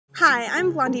Hi,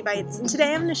 I'm blondiebytes, and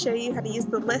today I'm going to show you how to use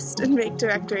the list and make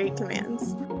directory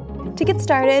commands. To get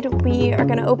started, we are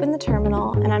going to open the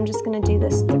terminal, and I'm just going to do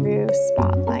this through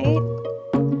Spotlight.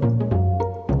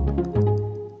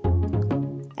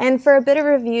 And for a bit of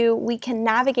review, we can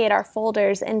navigate our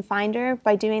folders in Finder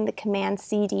by doing the command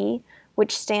CD,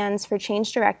 which stands for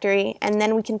change directory, and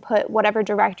then we can put whatever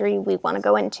directory we want to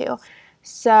go into.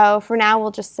 So for now,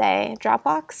 we'll just say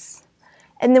Dropbox.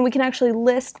 And then we can actually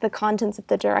list the contents of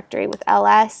the directory with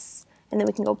ls, and then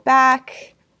we can go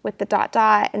back with the ...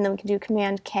 and then we can do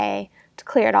Command K to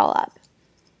clear it all up.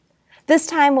 This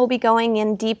time we'll be going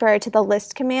in deeper to the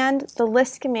list command. The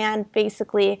list command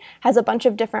basically has a bunch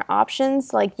of different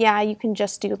options, like yeah, you can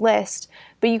just do list,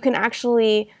 but you can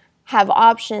actually have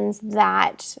options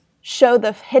that show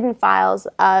the hidden files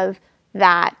of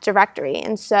that directory.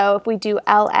 And so if we do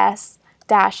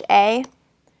ls-a,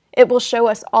 it will show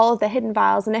us all of the hidden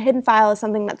files, and a hidden file is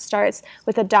something that starts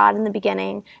with a dot in the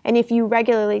beginning. And if you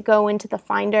regularly go into the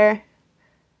Finder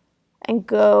and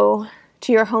go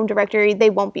to your home directory, they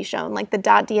won't be shown, like the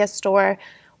 .dsstore,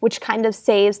 which kind of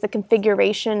saves the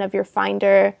configuration of your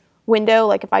Finder window.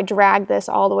 Like if I drag this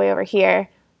all the way over here,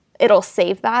 it'll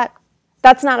save that.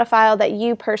 That's not a file that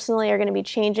you personally are going to be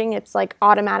changing. It's like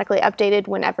automatically updated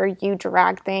whenever you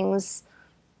drag things.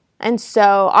 And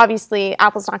so obviously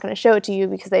Apple's not going to show it to you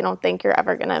because they don't think you're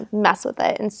ever going to mess with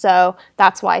it. And so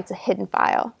that's why it's a hidden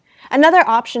file. Another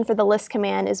option for the list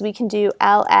command is we can do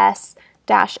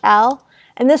ls-l,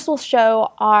 and this will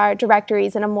show our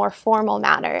directories in a more formal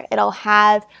manner. It'll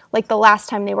have like the last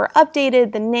time they were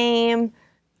updated, the name,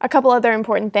 a couple other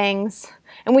important things.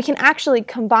 And we can actually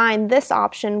combine this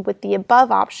option with the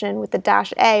above option with the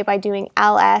 -a by doing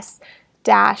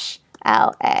ls-la.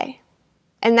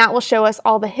 And that will show us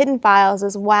all the hidden files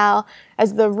as well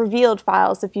as the revealed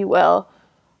files, if you will,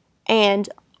 and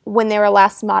when they were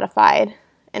last modified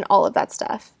and all of that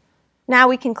stuff. Now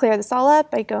we can clear this all up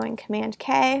by going Command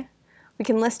K. We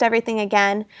can list everything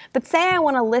again, but say I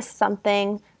want to list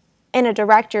something in a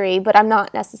directory, but I'm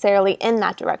not necessarily in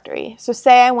that directory. So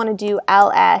say I want to do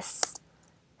ls,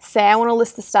 say I want to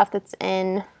list the stuff that's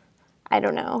in, I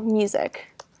don't know,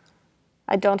 music.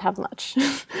 I don't have much.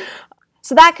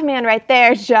 So that command right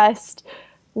there just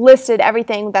listed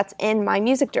everything that's in my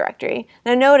music directory.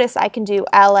 Now notice I can do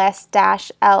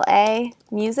ls-la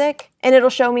music, and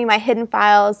it'll show me my hidden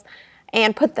files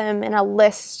and put them in a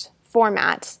list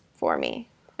format for me.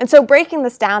 And so breaking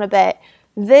this down a bit,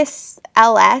 this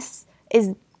ls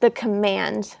is the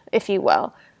command, if you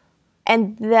will,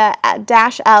 and the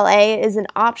 -la is an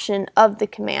option of the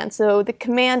command. So the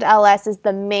command ls is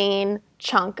the main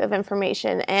chunk of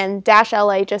information, and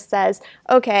 -la just says,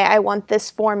 okay, I want this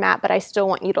format, but I still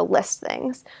want you to list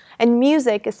things. And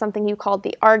music is something you call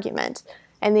the argument,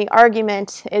 and the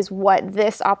argument is what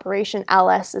this operation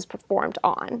ls is performed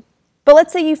on. But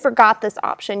let's say you forgot this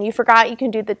option. You forgot you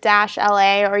can do the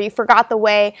 -la, or you forgot the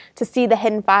way to see the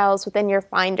hidden files within your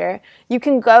Finder. You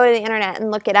can go to the internet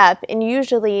and look it up, and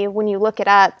usually when you look it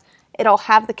up, it'll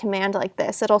have the command like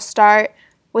this. It'll start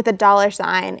with a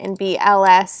 $sign and be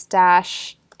ls-a,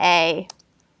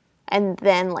 and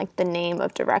then like the name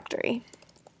of directory.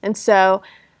 And so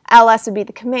ls would be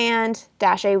the command,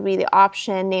 -a would be the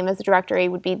option, name of the directory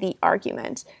would be the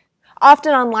argument.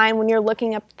 Often online, when you're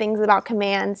looking up things about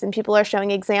commands and people are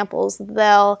showing examples,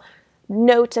 they'll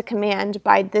note a command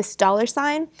by this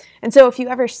 $sign. And so if you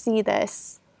ever see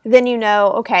this, then you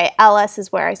know, okay, ls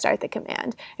is where I start the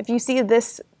command. If you see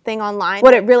this thing online,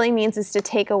 what it really means is to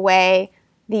take away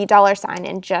the $sign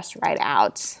and just write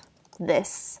out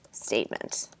this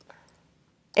statement.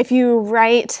 If you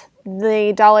write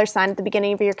the $sign at the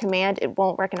beginning of your command, it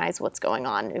won't recognize what's going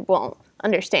on. It won't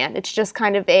understand. It's just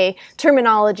kind of a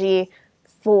terminology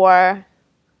for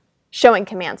showing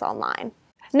commands online.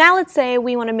 Now let's say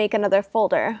we want to make another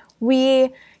folder.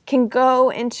 We can go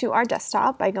into our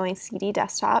desktop by going cd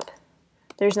desktop.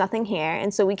 There's nothing here,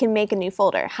 and so we can make a new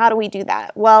folder. How do we do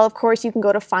that? Well, of course, you can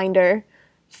go to Finder,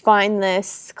 find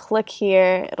this, click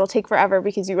here. It'll take forever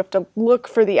because you have to look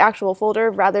for the actual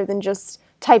folder rather than just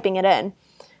typing it in.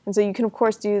 And so you can, of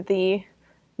course, do the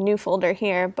new folder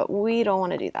here, but we don't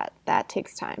want to do that. That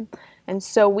takes time. And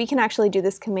so we can actually do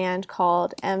this command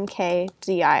called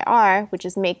mkdir, which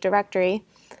is make directory,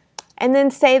 and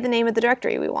then say the name of the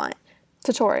directory we want,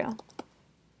 tutorial.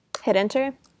 Hit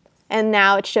enter, and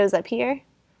now it shows up here,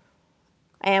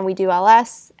 and we do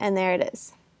ls, and there it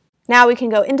is. Now we can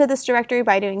go into this directory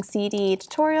by doing cd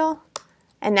tutorial,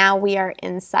 and now we are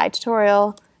inside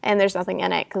tutorial, and there's nothing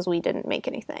in it because we didn't make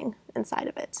anything inside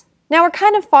of it. Now we're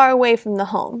kind of far away from the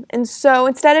home, and so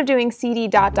instead of doing cd ...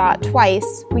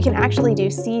 twice, we can actually do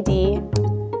cd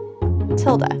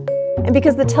tilde. And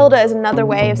because the tilde is another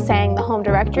way of saying the home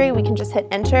directory, we can just hit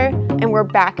enter and we're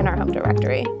back in our home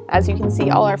directory. As you can see,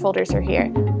 all our folders are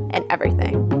here and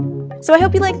everything. So I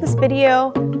hope you liked this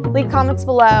video. Leave comments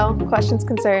below, questions,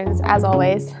 concerns, as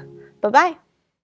always. Bye-bye.